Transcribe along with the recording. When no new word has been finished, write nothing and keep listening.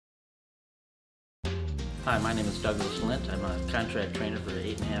Hi, my name is Douglas Lint. I'm a contract trainer for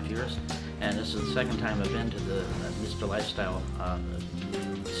 8.5 years, and this is the second time I've been to the Mr. Lifestyle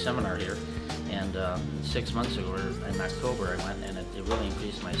seminar here. And 6 months ago, or in October, I went, and it really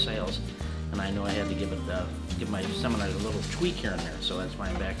increased my sales. And I knew I had to give my seminar a little tweak here and there, so that's why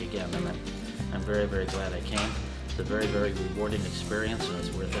I'm back again. And I'm very, very glad I came. It's a very, very rewarding experience, and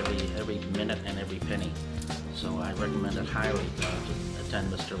it's worth every minute and every penny. So I recommend it highly to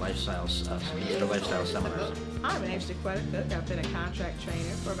attend Mr. Lifestyle's seminars. Hi, my name is Jaquetta Cook. I've been a contract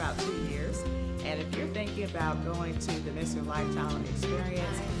trainer for about 2 years. And if you're thinking about going to the Mr. Lifestyle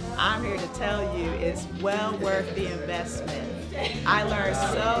experience, I'm here to tell you it's well worth the investment. I learned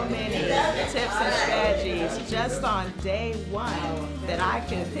so many tips and strategies just on day one that I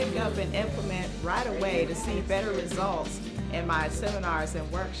can pick up and implement right away to see better results in my seminars and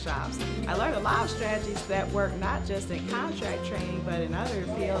workshops. I learned a lot of strategies that work not just in contract training but in other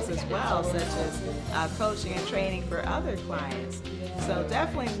fields as well, such as coaching and training for other clients. So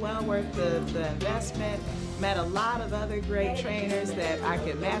definitely well worth the investment. Met a lot of other great trainers that I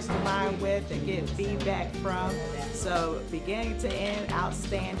could mastermind with and get feedback from. So beginning to end,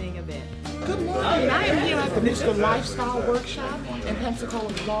 outstanding event. Good morning. I am here at the Mr. Lifestyle Workshop in Pensacola,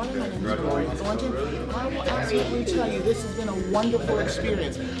 Florida. My name is Lori Thornton. I will absolutely tell you this has been a wonderful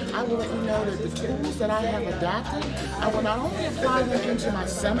experience. I will let you know that the tools that I have adapted, I will not only apply them into my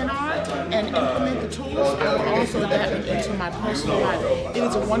seminar and implement the tools, I will also adapt them into my personal life. It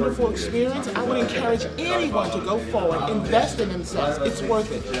is a wonderful experience. I would encourage anyone to go forward, invest in themselves. It's worth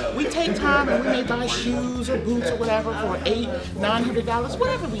it. We take time and we may buy shoes or boots or whatever for $800, $900,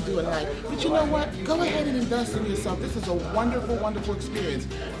 whatever we do in life. But you know what? Go ahead and invest in yourself. This is a wonderful, wonderful experience.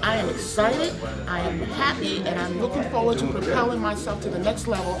 I am excited, I am happy, and I'm looking forward to propelling myself to the next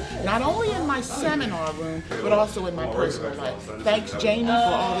level, not only in my seminar room, but also in my personal life. Thanks, Jamie, for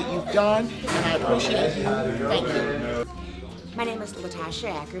all that you've done, and I appreciate you. Thank you. My name is Latasha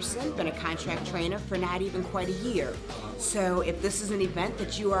Ackerson, been a contract trainer for not even quite a year. So if this is an event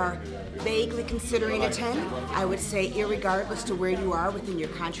that you are vaguely considering attending, I would say irregardless to where you are within your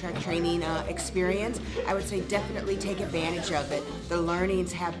contract training experience, I would say definitely take advantage of it. The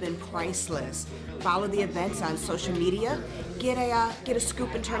learnings have been priceless. Follow the events on social media, get a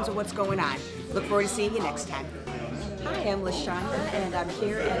scoop in terms of what's going on. Look forward to seeing you next time. Hi, I'm LaShonda, and I'm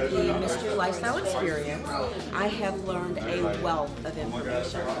here at the Mr. Lifestyle Experience. I have learned a wealth of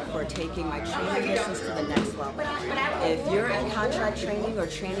information for taking my training business to the next level. If you're in contract training or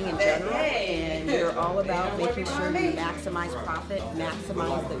training in general, and you're all about making sure you maximize profit,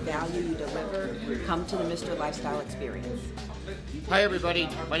 maximize the value you deliver, come to the Mr. Lifestyle Experience. Hi everybody,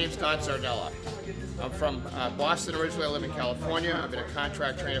 my name is Don Sardella. I'm from Boston originally, I live in California. I've been a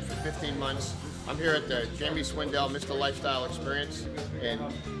contract trainer for 15 months. I'm here at the Jaime Swindell Mr. Lifestyle Experience in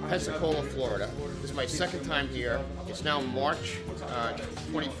Pensacola, Florida. This is my second time here. It's now March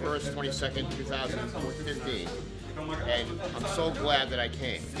 21st, 22nd, 2015. And I'm so glad that I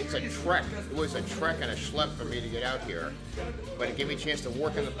came. It's a trek. It was a trek and a schlep for me to get out here. But it gave me a chance to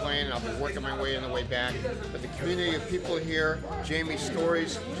work on the plane, and I'll be working my way on the way back. But the community of people here, Jamie's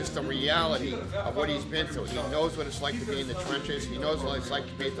stories, just the reality of what he's been through. He knows what it's like to be in the trenches. He knows what it's like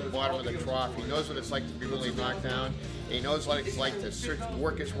to be at the bottom of the trough. He knows what it's like to be really knocked down. And he knows what it's like to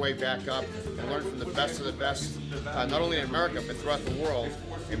work his way back up and learn from the best of the best, not only in America, but throughout the world,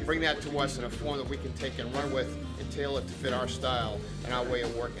 and bring that to us in a form that we can take and run with and tailor it to fit our style and our way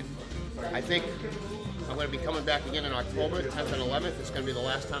of working. I think I'm going to be coming back again in October, 10th and 11th. It's going to be the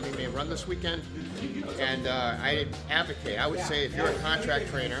last time he may run this weekend. And I advocate, I would say if you're a contract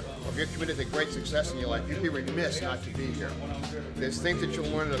trainer, or if you're committed to great success in your life, you'd be remiss not to be here. There's things that you'll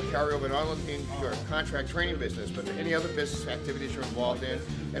learn that carry over not only in your contract training business, but to any other business activities you're involved in,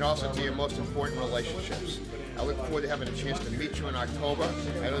 and also to your most important relationships. I look forward to having a chance to meet you in October.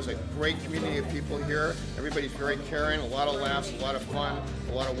 I know there's a great community of people here. Everybody's very caring, a lot of laughs, a lot of fun,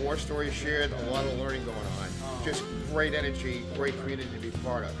 a lot of war stories shared, a lot of learning going on. Just great energy, great community to be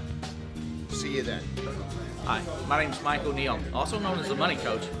part of. See you then. Hi, my name is Mike O'Neill, also known as the Money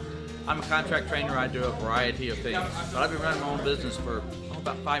Coach. I'm a contract trainer. I do a variety of things, but I've been running my own business for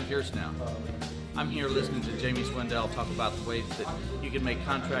about 5 years now. I'm here listening to Jaime Swindell talk about the ways that you can make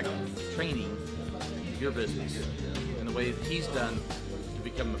contract training your business and the way that he's done to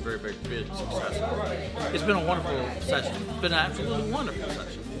become a very, very big success. It's been a wonderful session. It's been an absolutely wonderful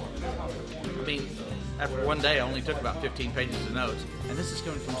session. I mean, after one day I only took about 15 pages of notes, and this is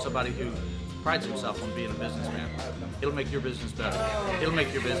coming from somebody who prides himself on being a businessman. It'll make your business better. It'll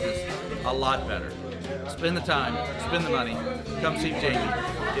make your business a lot better. Spend the time, spend the money, come see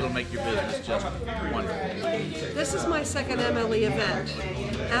Jaime. It'll make your business just wonderful. This is my second MLE event,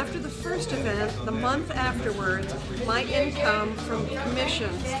 After the first event, the month afterwards, my income from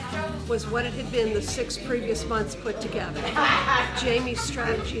commissions was what it had been the 6 previous months put together. Jaime's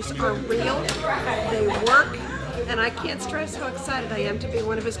strategies are real, they work, and I can't stress how excited I am to be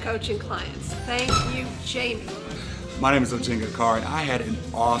one of his coaching clients. Thank you, Jaime. My name is Ojinga Carr, and I had an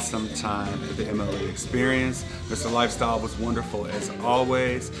awesome time at the MLE experience. Mr. Lifestyle was wonderful as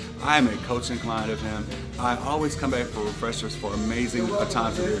always. I am a coaching client of him. I always come back for refreshers for amazing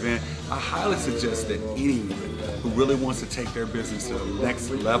times at the event. I highly suggest that anyone who really wants to take their business to the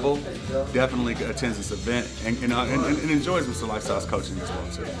next level definitely attends this event and enjoys Mr. Lifestyle's coaching as well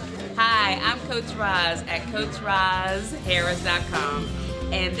too. Hi, I'm Coach Roz at CoachRozHarris.com.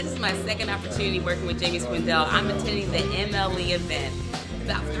 And this is my second opportunity working with Jaime Swindell. I'm attending the MLE event.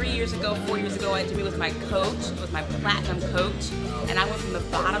 About 4 years ago, Jaime was my coach, was my platinum coach, and I went from the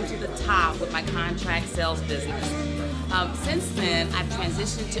bottom to the top with my contract sales business. Since then, I've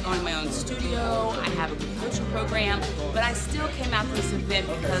transitioned to owning my own studio. I have a group coaching program, but I still came out to this event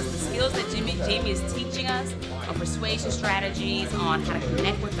because the skills that Jaime is teaching us on persuasion strategies, on how to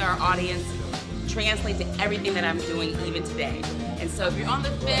connect with our audience, translate to everything that I'm doing even today. And so if you're on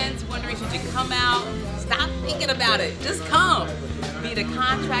the fence, wondering should you come out, stop thinking about it, just come. Be it a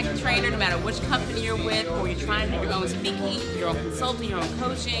contract trainer, no matter which company you're with, or you're trying to do your own speaking, your own consulting, your own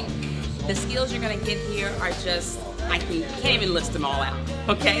coaching, the skills you're gonna get here are just, can't even list them all out,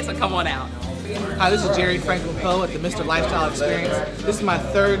 okay? So come on out. Hi, this is Jerry Franklin Poe at the Mr. Lifestyle Experience. This is my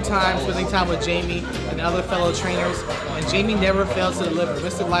 3rd time spending time with Jaime and other fellow trainers, and Jaime never fails to deliver.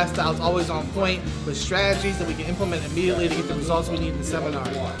 Mr. Lifestyle is always on point with strategies that we can implement immediately to get the results we need in the seminar.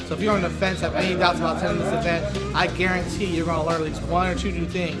 So if you're on the fence, have any doubts about attending this event, I guarantee you're going to learn at least 1 or 2 new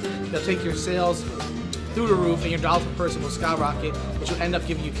things that'll take your sales through the roof, and your dollars per person will skyrocket, which will end up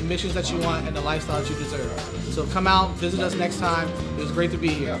giving you commissions that you want and the lifestyle that you deserve. So come out, visit us next time. It was great to be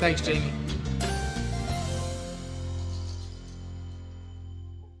here. Thanks, Jaime.